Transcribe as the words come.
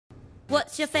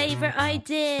What's your favourite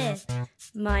idea?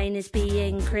 Mine is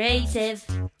being creative.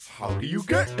 How do you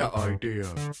get that idea?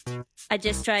 I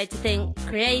just tried to think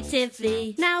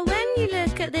creatively. Now when you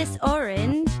look at this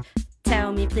orange,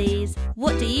 tell me please,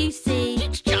 what do you see?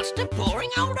 It's just a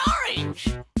boring old orange.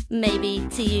 Maybe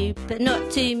to you, but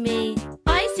not to me.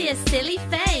 I see a silly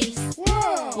face.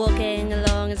 Wow. Walking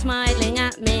along and smiling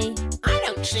at me. I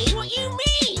don't see what you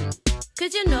mean.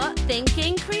 'Cause you're not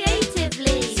thinking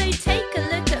creatively. So take a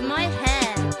look at my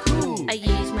hair. Cool. I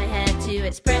use my hair to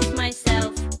express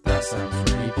myself. That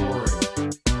sounds really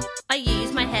boring. I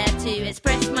use my hair to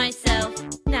express myself.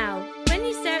 Now, when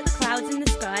you stare at the clouds in the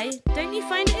sky, don't you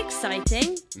find it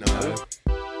exciting? No.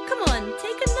 Come on,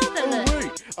 take another Oh look.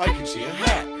 wait, I can see a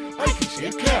hat. I can see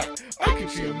a cat. I can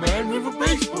see a man with a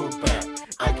baseball bat.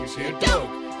 I can see a dog.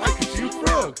 I can see a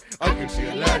frog. I can see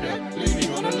a ladder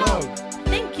leaning on a log.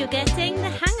 Think you're getting the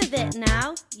hang of it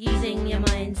now, using your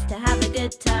minds to have a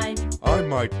good time. I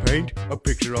might paint a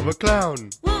picture of a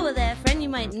clown. Whoa there, friend, you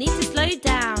might need to slow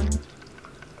down.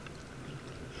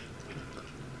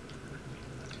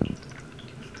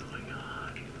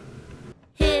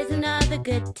 Here's another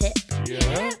good tip.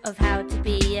 Yeah? Of how to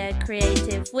be a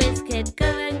creative whiz kid. Go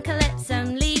and collect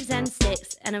some leaves and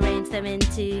sticks and arrange them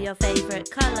into your favourite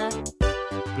colour.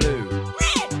 Blue.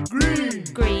 Red. Green.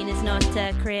 Green is not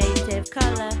a creative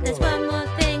colour. There's one more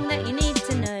thing that you need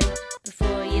to know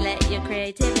before you let your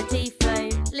creativity flow.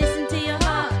 Listen to your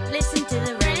heart, listen to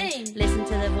the rain, listen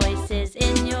to the voices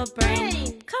in your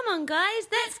brain. Come on guys,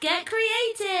 let's get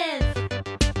creative!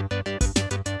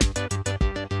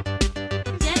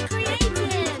 Get creative!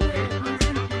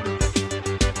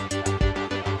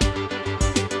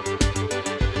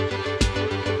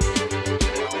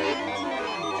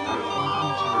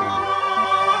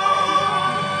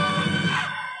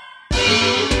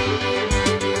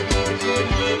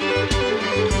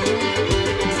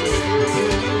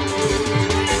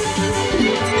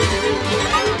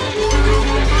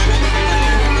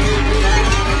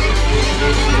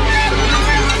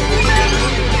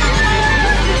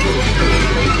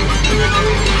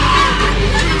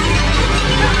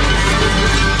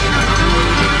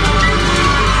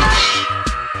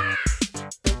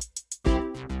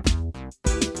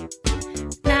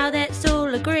 Now let's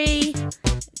all agree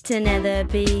to never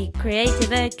be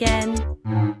creative again.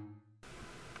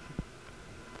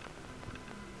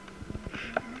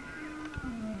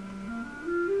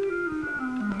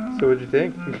 So what'd you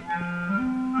think?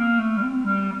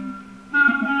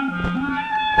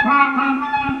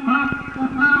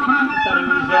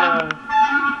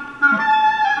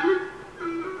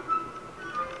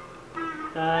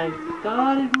 I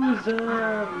thought it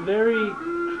was very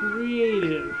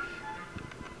creative.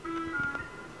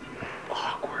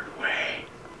 Awkward way.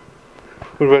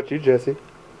 What about you, Jesse?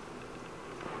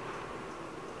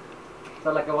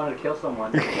 Felt like I wanted to kill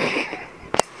someone.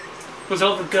 Was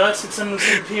all the guts and someone's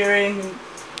appearing and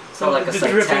Felt like a the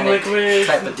dripping satanic liquid.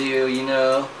 type of deal, you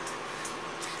know.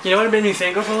 You know what it made me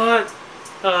think of a lot?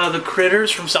 The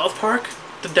critters from South Park.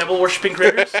 The devil worshipping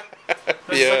critters.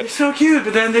 Yeah. Like, it's so cute,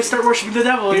 but then they start worshipping the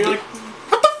devil and you're like,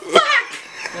 what the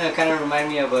fuck? Yeah, it kind of reminded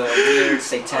me of a weird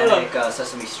satanic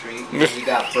Sesame Street. You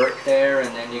got Bert there,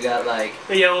 and then you got like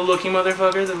A yellow looking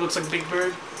motherfucker that looks like Big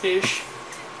Bird-ish.